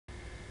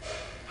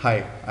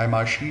Hi, I'm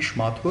Ashish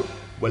Mathur.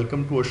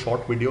 Welcome to a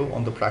short video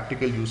on the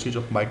practical usage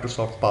of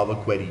Microsoft Power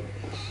Query.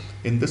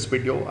 In this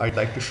video, I'd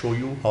like to show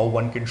you how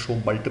one can show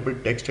multiple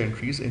text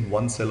entries in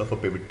one cell of a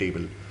pivot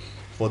table.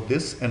 For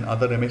this and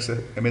other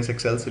MS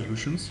Excel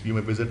solutions, you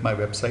may visit my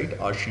website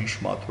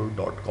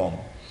ashishmathur.com.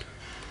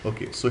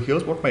 Okay, so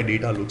here's what my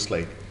data looks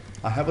like.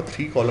 I have a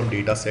 3-column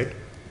data set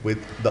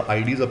with the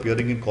IDs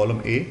appearing in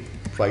column A,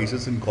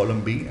 prices in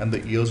column B, and the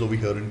years over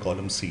here in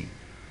column C.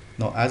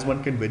 Now, as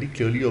one can very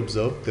clearly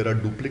observe, there are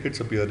duplicates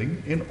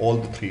appearing in all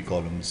the 3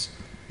 columns.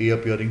 A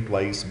appearing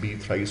twice, B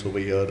thrice over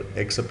here,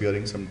 X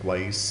appearing some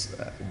twice,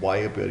 Y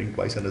appearing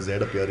twice, and a Z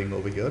appearing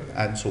over here,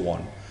 and so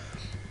on.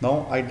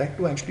 Now, I'd like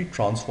to actually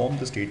transform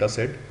this data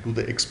set to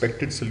the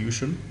expected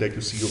solution that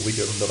you see over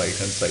here on the right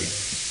hand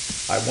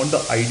side. I want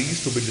the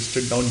IDs to be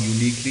listed down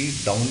uniquely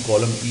down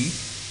column E.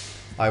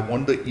 I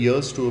want the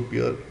years to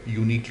appear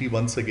uniquely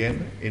once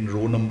again in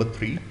row number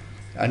 3.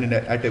 And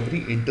at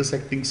every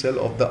intersecting cell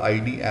of the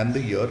ID and the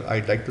year,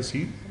 I'd like to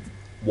see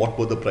what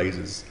were the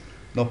prices.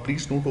 Now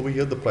please note over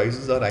here the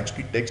prices are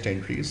actually text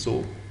entries,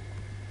 so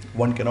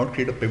one cannot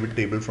create a pivot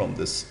table from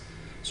this.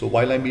 So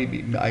while I may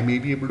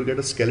be able to get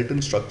a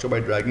skeleton structure by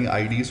dragging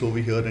IDs over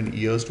here and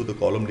years to the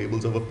column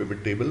labels of a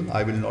pivot table,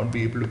 I will not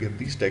be able to get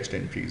these text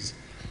entries.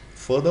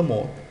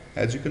 Furthermore,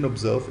 as you can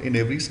observe, in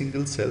every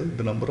single cell,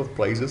 the number of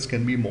prices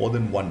can be more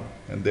than 1,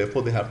 and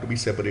therefore they have to be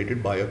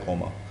separated by a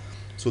comma.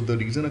 So the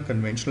reason a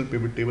conventional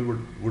pivot table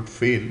would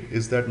fail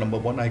is that number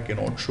one, I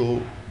cannot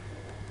show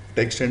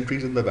text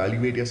entries in the value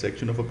area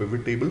section of a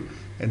pivot table,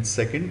 and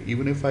second,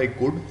 even if I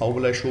could, how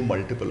will I show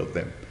multiple of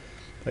them?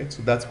 Right?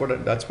 So that's what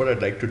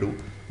I'd like to do.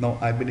 Now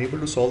I've been able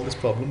to solve this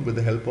problem with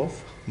the help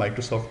of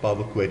Microsoft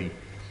Power Query.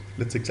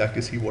 Let's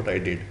exactly see what I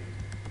did.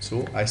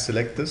 So I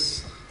select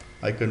this,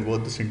 I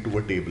convert this into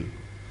a table.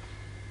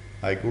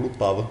 I go to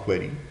Power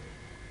Query,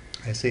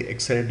 I say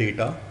Excel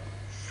data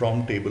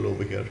from table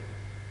over here.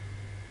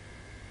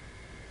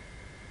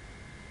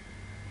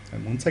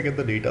 And once I get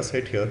the data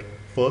set here,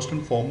 first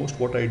and foremost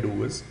what I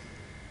do is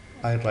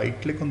I right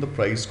click on the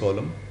price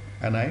column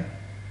and I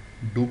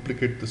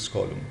duplicate this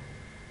column.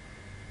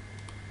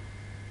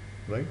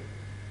 Right?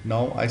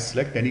 Now I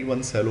select any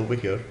one cell over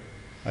here,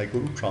 I go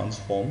to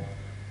transform,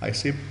 I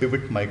say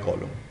pivot my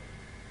column.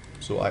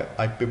 So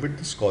I pivot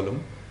this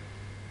column,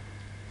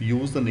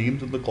 use the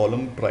names of the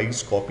column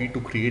price copy to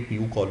create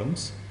new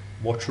columns.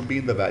 What should be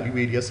in the value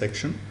area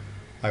section?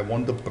 I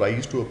want the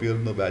price to appear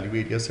in the value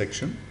area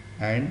section,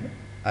 and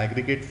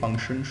aggregate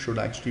function should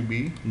actually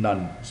be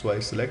none. So I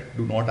select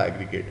do not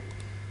aggregate.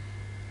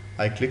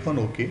 I click on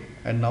OK,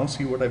 and now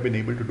see what I've been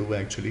able to do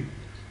actually.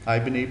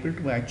 I've been able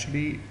to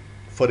actually,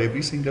 for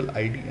every single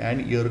ID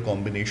and year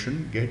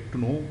combination, get to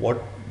know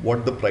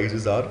what the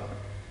prices are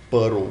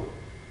per row.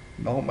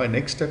 Now my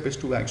next step is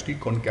to actually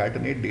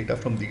concatenate data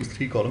from these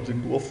 3 columns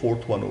into a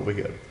 4th one over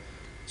here.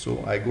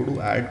 So I go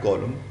to add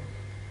column,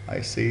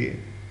 I say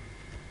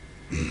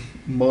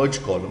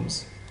merge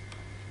columns.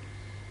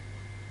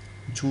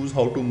 Choose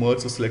how to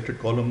merge the selected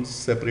columns.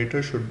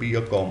 Separator should be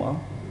a comma.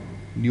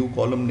 New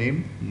column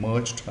name,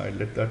 merged. I'll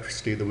let that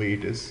stay the way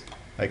it is.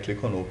 I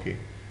click on OK.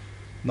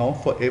 Now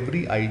for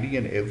every ID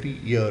and every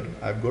year,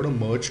 I've got a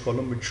merge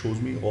column which shows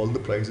me all the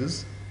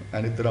prices.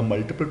 And if there are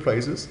multiple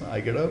prices,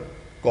 I get a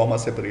comma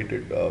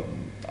separated.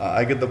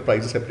 I get the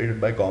prices separated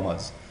by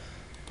commas.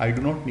 I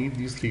do not need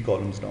these 3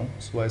 columns now.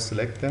 So I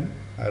select them,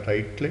 I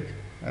right click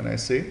and I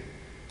say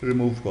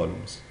remove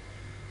columns.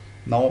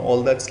 Now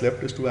all that's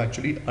left is to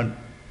actually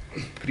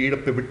create a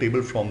pivot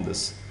table from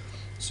this.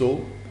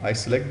 So I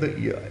select the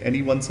year,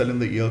 any one cell in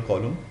the year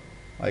column,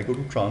 I go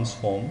to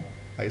transform,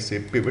 I say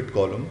pivot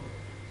column,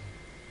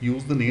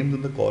 use the names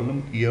in the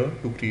column year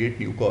to create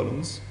new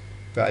columns.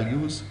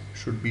 Values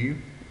should be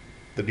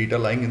the data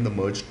lying in the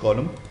merged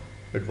column.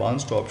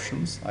 Advanced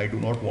options, I do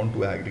not want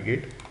to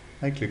aggregate.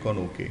 I click on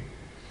OK.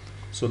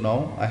 So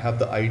now I have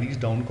the IDs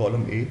down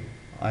column A,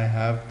 I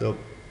have the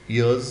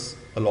years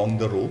along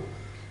the row,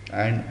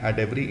 and at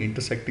every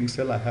intersecting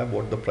cell I have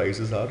what the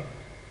prices are,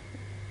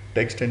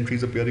 text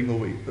entries appearing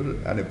over here,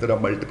 and if there are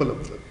multiple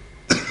of them,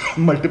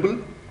 multiple,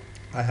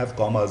 I have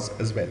commas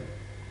as well.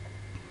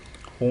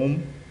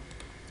 Home,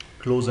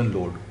 close and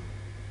load.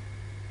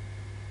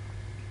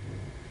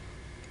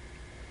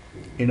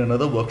 In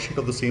another worksheet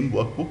of the same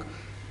workbook,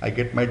 I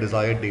get my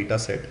desired data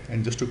set,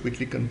 and just to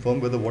quickly confirm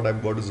whether what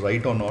I've got is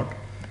right or not,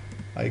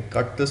 I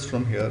cut this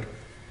from here,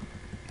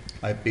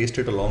 I paste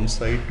it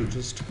alongside to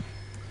just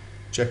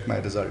check my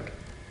result.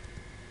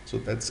 So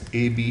that's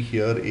AB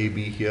here,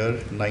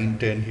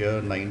 910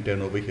 here,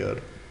 910 over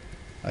here.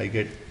 I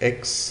get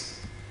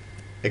X,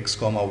 X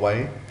comma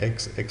Y,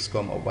 X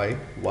comma Y,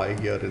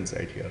 Y here and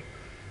Z here.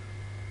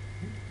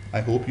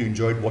 I hope you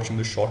enjoyed watching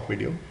this short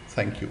video.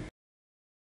 Thank you.